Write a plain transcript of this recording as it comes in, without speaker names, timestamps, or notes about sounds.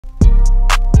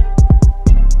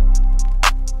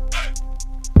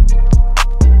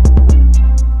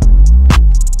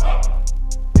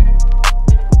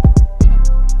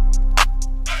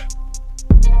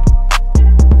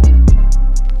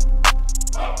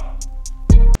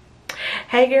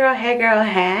Hey girl, hey girl,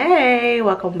 hey.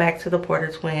 Welcome back to the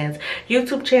Porter Twins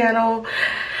YouTube channel.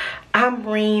 I'm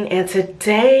Reen, and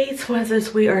today,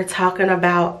 Twinsers, we are talking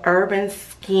about Urban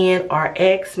Skin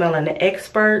RX Melanin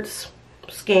Experts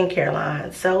skincare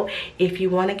line. So if you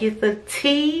want to get the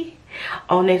tea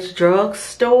on this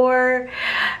drugstore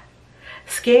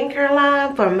skincare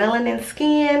line for melanin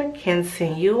skin,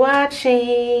 continue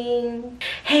watching.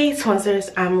 Hey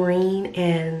Twinsers, I'm Reen,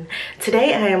 and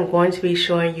today I am going to be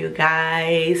showing you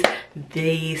guys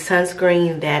the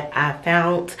sunscreen that I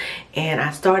found, and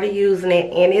I started using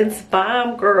it and it's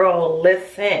bomb, girl.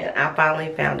 Listen, I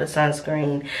finally found a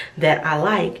sunscreen that I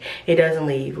like. It doesn't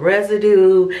leave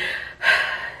residue,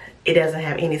 it doesn't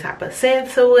have any type of scent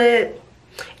to it,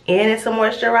 and it's a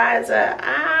moisturizer.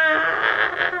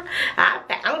 I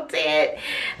found it.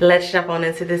 Let's jump on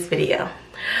into this video.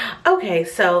 Okay,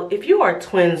 so if you are a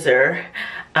Twinser,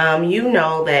 you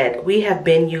know that we have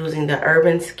been using the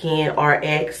Urban Skin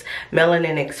RX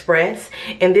Melanin Express,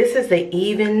 and this is the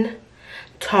Even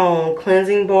Tone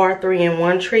Cleansing Bar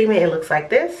 3-in-1 treatment. It looks like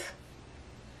this.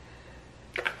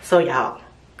 So y'all,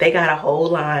 they got a whole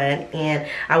line, and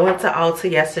I went to Ulta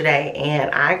yesterday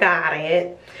and I got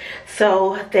it.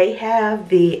 So they have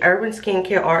the Urban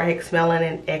Skincare RX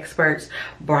Melanin Experts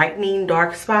Brightening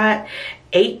Dark Spot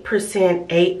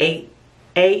 8%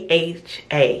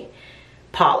 AHA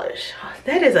polish.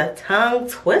 That is a tongue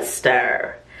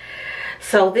twister.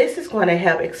 So this is going to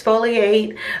help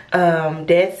exfoliate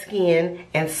dead skin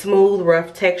and smooth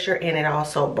rough texture, and it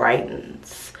also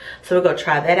brightens. So we're going to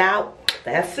try that out.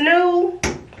 That's new.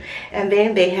 And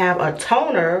then they have a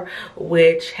toner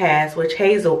which has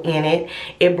Hazel in it.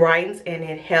 It brightens and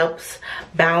it helps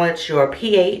balance your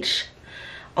pH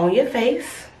on your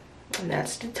face. And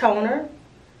that's the toner.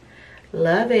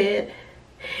 Love it.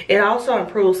 It also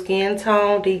improves skin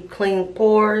tone, deep clean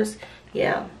pores.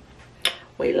 Yeah,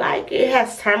 we like it. It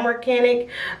has turmeric in it,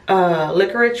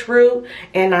 licorice root,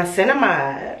 and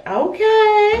niacinamide.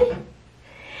 Okay.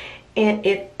 And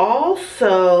it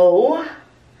also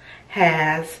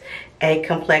has a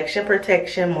complexion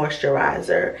protection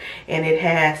moisturizer, and it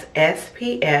has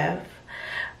SPF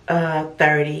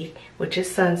 30, which is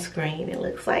sunscreen. It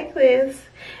looks like this.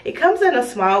 It comes in a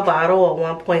small bottle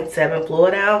of 1.7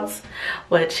 fluid ounce.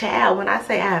 But child, when I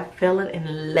say I'm feeling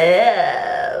in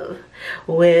love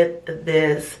with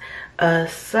this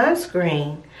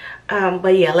sunscreen.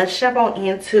 But yeah, let's jump on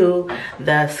into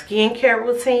the skincare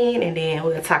routine, and then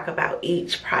we'll talk about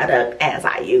each product as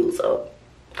I use them.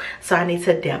 So I need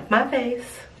to damp my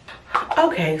face.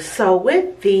 Okay, so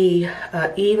with the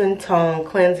Even Tone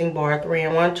Cleansing Bar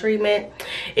 3-in-1 treatment,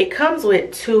 it comes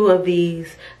with 2 of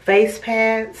these face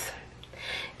pads,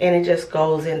 and it just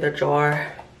goes in the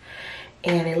jar,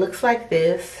 and it looks like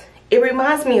this. It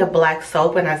reminds me of black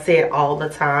soap, and I say it all the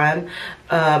time.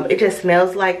 It just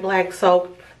smells like black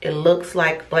soap. It looks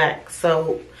like black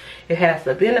soap. It has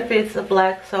the benefits of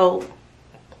black soap.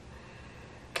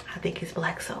 I think it's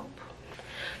black soap.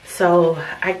 So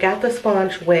I got the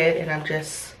sponge wet, and I'm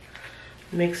just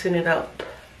mixing it up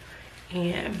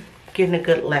and getting a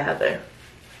good lather.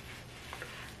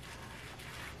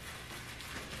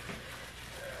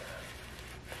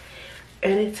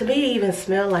 And it, to me, even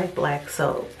smells like black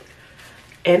soap.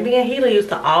 And me and Hazel used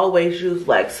to always use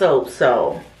black soap,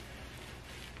 so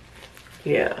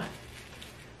yeah.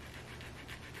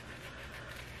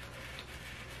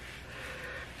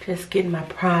 Just getting my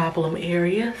problem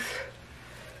areas.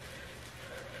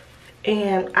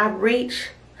 And I reached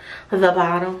the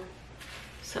bottom,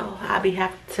 so I'm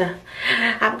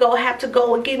gonna have to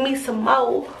go and get me some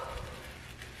more.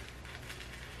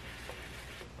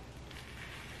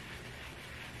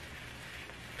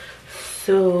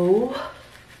 So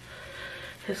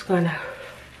just gonna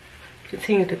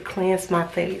continue to cleanse my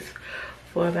face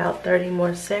for about 30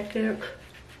 more seconds,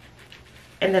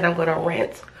 and then I'm gonna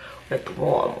rinse with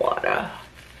warm water.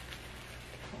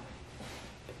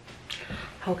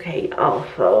 Okay,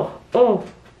 also,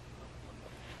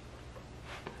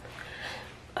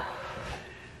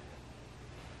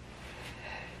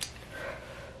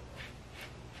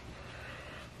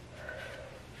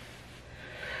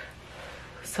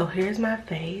 so here's my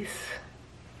face.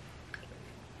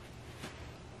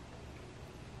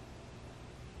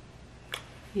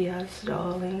 Yes,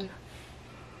 darling.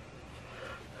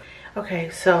 Okay,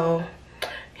 so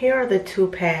here are the 2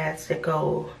 pads that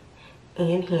go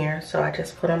in here, so I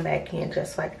just put them back in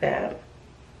just like that.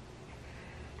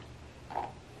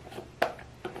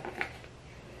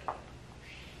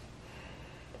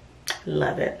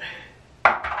 Love it.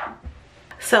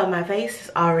 So my face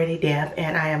is already damp,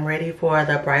 and I am ready for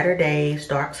the BrighterDays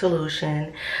Dark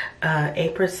Solution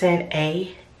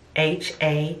 8%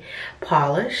 HA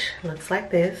polish. Looks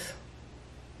like this.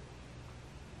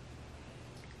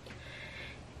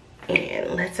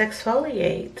 And let's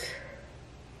exfoliate.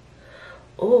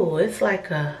 Oh, it's like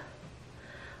a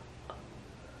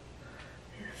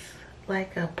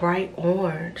bright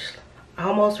orange.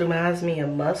 Almost reminds me of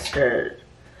mustard.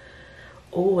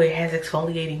 Oh, it has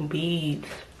exfoliating beads.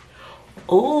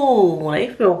 Oh,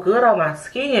 they feel good on my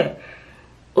skin.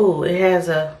 Oh, it has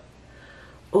a,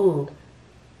 oh,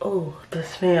 the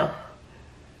smell.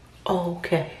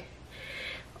 Okay.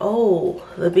 Oh,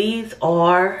 the beads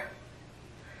are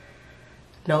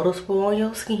noticeable on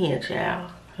your skin,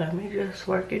 child. Let me just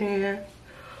work it in.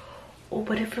 Oh,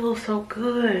 but it feels so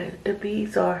good. The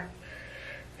beads are,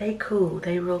 they cool.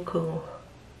 They real cool.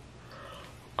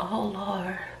 Oh,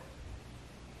 Lord.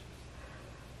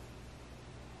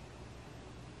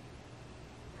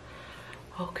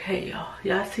 Okay, y'all.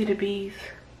 Y'all see the beads?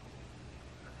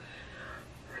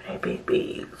 They big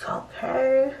beads.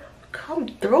 Okay. Come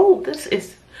through. This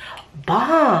is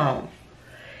bomb.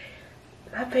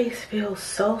 My face feels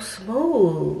so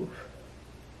smooth.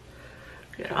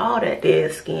 Get all that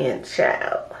dead skin,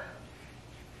 child.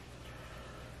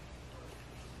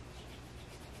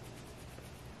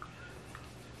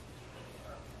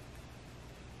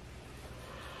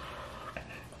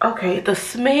 Okay, the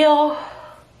smell,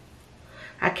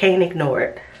 I can't ignore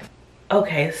it.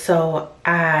 Okay, so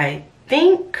I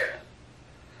think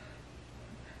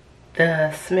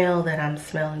the smell that I'm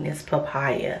smelling is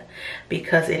papaya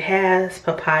because it has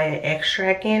papaya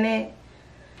extract in it.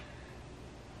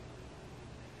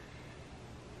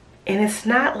 And it's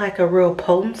not like a real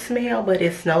potent smell, but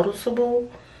it's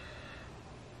noticeable.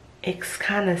 It's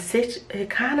kind of,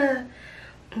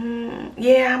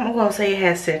 yeah, I'm gonna say it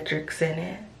has citrics in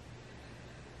it.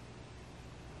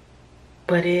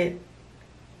 But it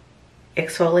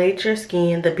exfoliates your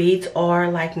skin. The beads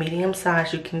are like medium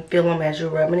size. You can feel them as you're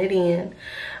rubbing it in.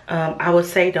 I would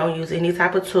say don't use any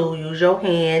type of tool. Use your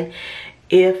hand.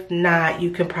 If not,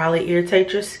 you can probably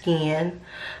irritate your skin.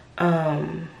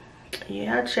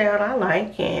 Yeah, child, I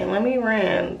like it. Let me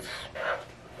rinse.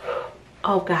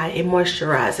 Oh, God, it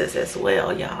moisturizes as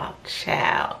well, y'all.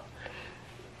 Child,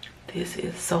 this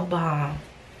is so bomb.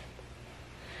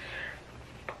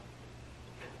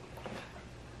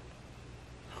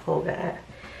 Oh, God.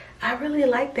 I really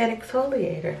like that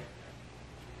exfoliator.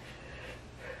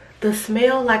 The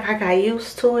smell, like I got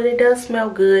used to it. It does smell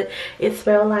good. It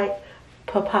smells like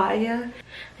papaya.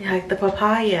 Like the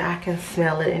papaya, I can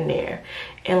smell it in there.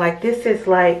 And like this is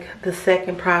like the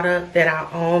second product that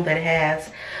I own that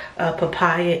has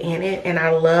papaya in it. And I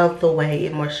love the way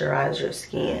it moisturizes your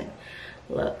skin.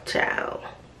 Look, child.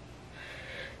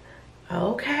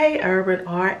 Okay, Urban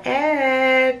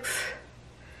RX.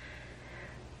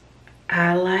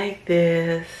 I like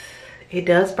this. It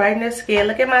does brighten the skin.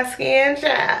 Look at my skin,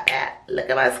 child. Look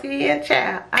at my skin,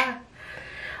 child.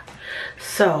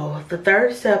 So the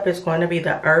third step is going to be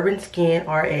the Urban Skin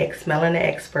RX Melanin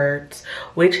Experts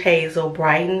Witch Hazel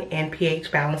Brighten and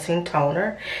pH Balancing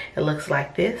Toner. It looks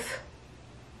like this.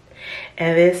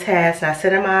 And this has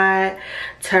niacinamide,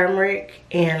 turmeric,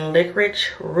 and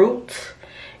licorice root.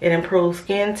 It improves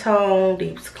skin tone,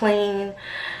 deeps clean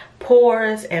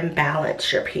pores, and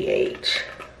balance your pH.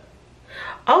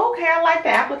 Okay, I like the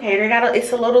applicator.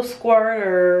 It's a little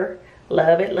squirter.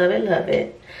 Love it, love it, love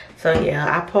it. So yeah,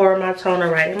 I pour my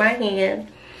toner right in my hand.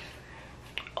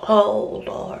 Oh,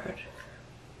 Lord.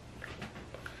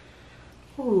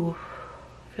 Ooh,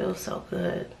 feels so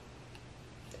good.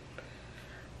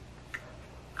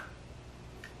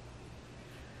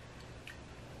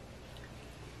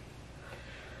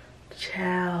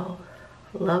 Child,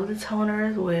 love the toner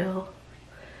as well.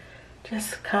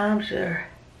 Just calms your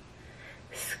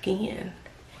skin.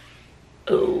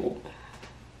 Ooh.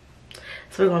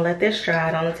 So we're gonna let this dry.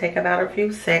 It'll only take about a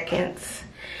few seconds.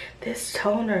 This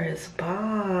toner is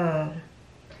bomb.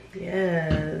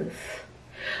 Yes.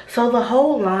 So the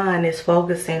whole line is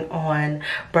focusing on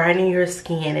brightening your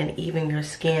skin and even your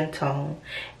skin tone.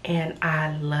 And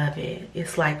I love it.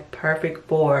 It's like perfect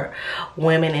for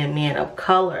women and men of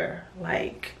color.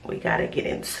 Like, we gotta get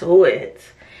into it.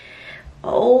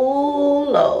 Oh,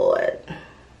 Lord.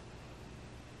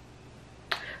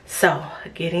 So,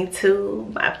 getting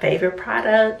to my favorite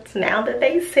products now that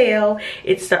they sell.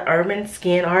 It's the Urban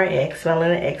Skin RX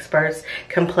Melanin Experts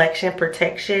Complexion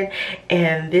Protection.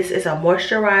 And this is a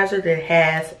moisturizer that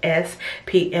has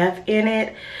SPF in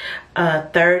it.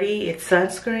 30, it's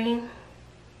sunscreen.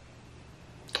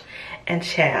 And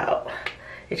child,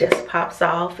 it just pops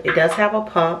off. It does have a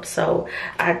pump, so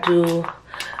I do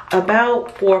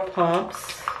about 4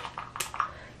 pumps.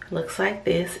 Looks like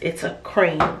this. It's a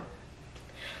cream.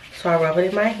 So I rub it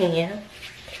in my hand.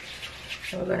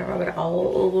 And we're gonna rub it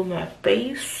all over my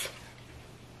face.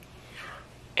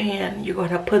 And you're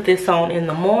gonna put this on in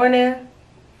the morning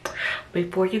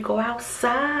before you go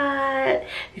outside.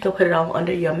 You can put it on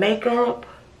under your makeup.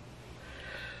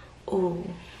 Ooh.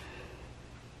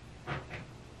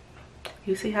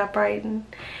 You see how brightened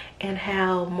and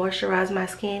how moisturized my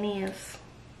skin is?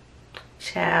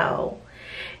 Ciao.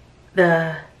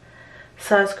 The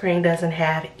sunscreen doesn't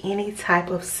have any type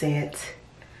of scent.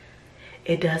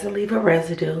 It doesn't leave a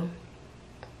residue.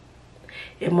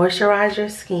 It moisturizes your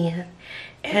skin.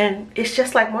 And it's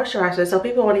just like moisturizer, so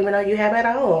people won't even know you have it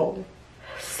at all.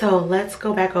 So let's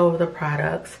go back over the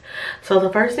products. So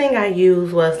the first thing I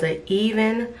used was the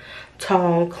Even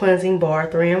Tone Cleansing Bar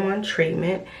 3-in-1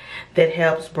 treatment that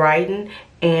helps brighten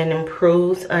and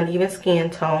improves uneven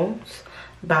skin tones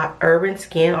by Urban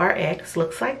Skin RX.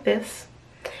 Looks like this.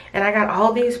 And I got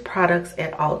all these products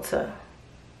at Ulta.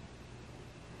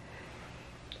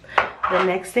 The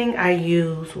next thing I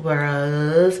used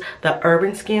was the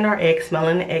Urban Skin RX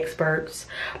Melanin Experts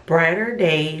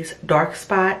BrighterDays Dark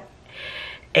Spot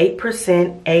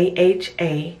 8%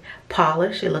 AHA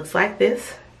polish. It looks like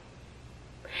this.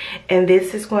 And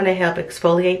this is going to help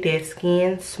exfoliate dead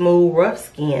skin, smooth rough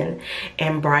skin,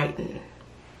 and brighten.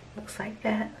 Looks like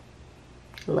that.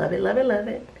 Love it, love it, love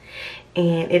it.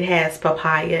 And it has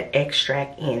papaya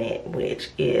extract in it,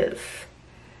 which is...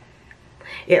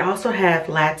 It also has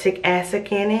lactic acid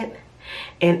in it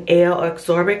and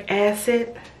L-ascorbic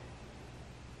acid.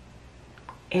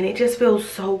 And it just feels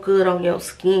so good on your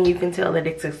skin. You can tell that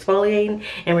it's exfoliating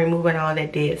and removing all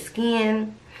that dead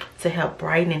skin to help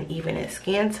brighten and even its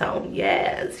skin tone.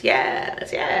 Yes,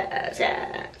 yes, yes,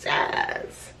 yes,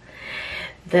 yes.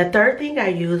 The third thing I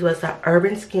used was the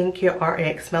Urban Skincare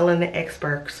RX Melanin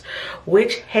Experts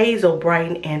Witch Hazel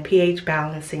Brighten and pH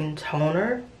Balancing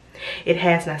Toner. It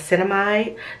has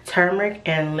niacinamide, turmeric,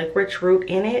 and licorice root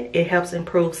in it. It helps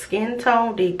improve skin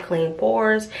tone, deep clean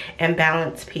pores, and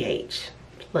balance pH.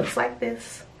 Looks like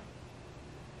this.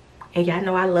 And y'all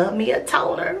know I love me a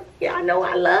toner. Y'all know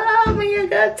I love me a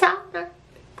good toner.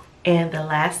 And the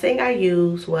last thing I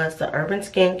used was the Urban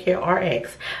Skincare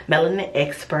RX Melanin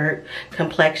Expert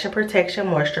Complexion Protection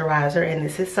Moisturizer. And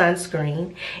this is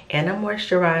sunscreen and a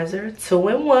moisturizer.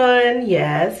 2-in-1.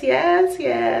 Yes, yes,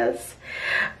 yes.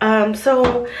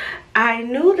 So I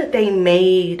knew that they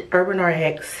made Urban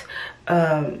RX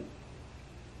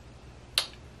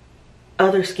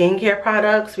other skincare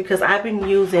products because I've been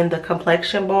using the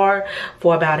Complexion bar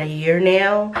for about a year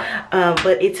now,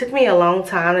 but it took me a long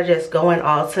time to just go in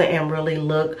Ulta and really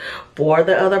look for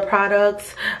the other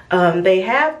products. They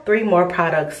have 3 more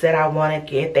products that I want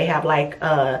to get. They have like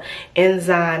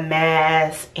enzyme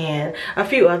mask and a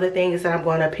few other things that I'm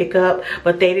going to pick up,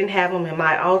 but they didn't have them in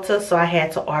my Ulta, so I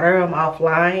had to order them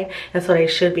offline, and so they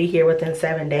should be here within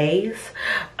 7 days.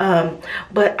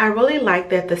 But I really like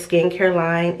that the skincare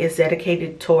line is dedicated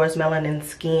towards melanin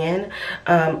skin.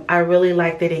 I really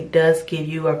like that it does give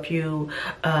you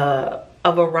a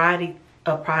variety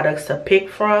of products to pick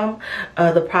from.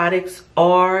 The products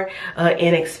are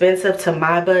inexpensive to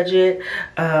my budget.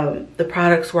 The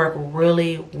products work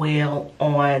really well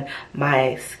on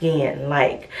my skin.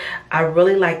 Like, I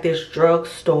really like this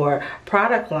drugstore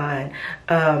product line.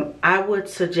 I would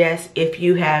suggest if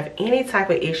you have any type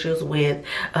of issues with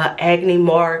acne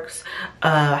marks,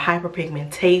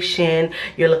 hyperpigmentation,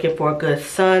 you're looking for a good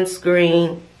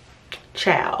sunscreen,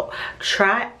 ciao,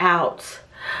 try out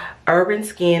Urban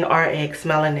Skin RX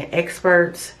Melanin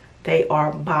Experts. They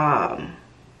are bomb.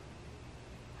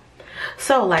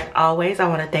 So like always, I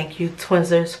want to thank you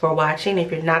Twinzers for watching.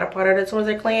 If you're not a part of the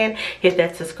Twinzer clan, hit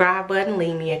that subscribe button,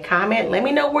 leave me a comment, let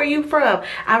me know where you're from.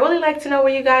 I really like to know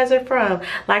where you guys are from.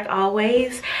 Like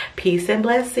always, peace and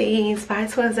blessings. Bye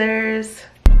Twinzers.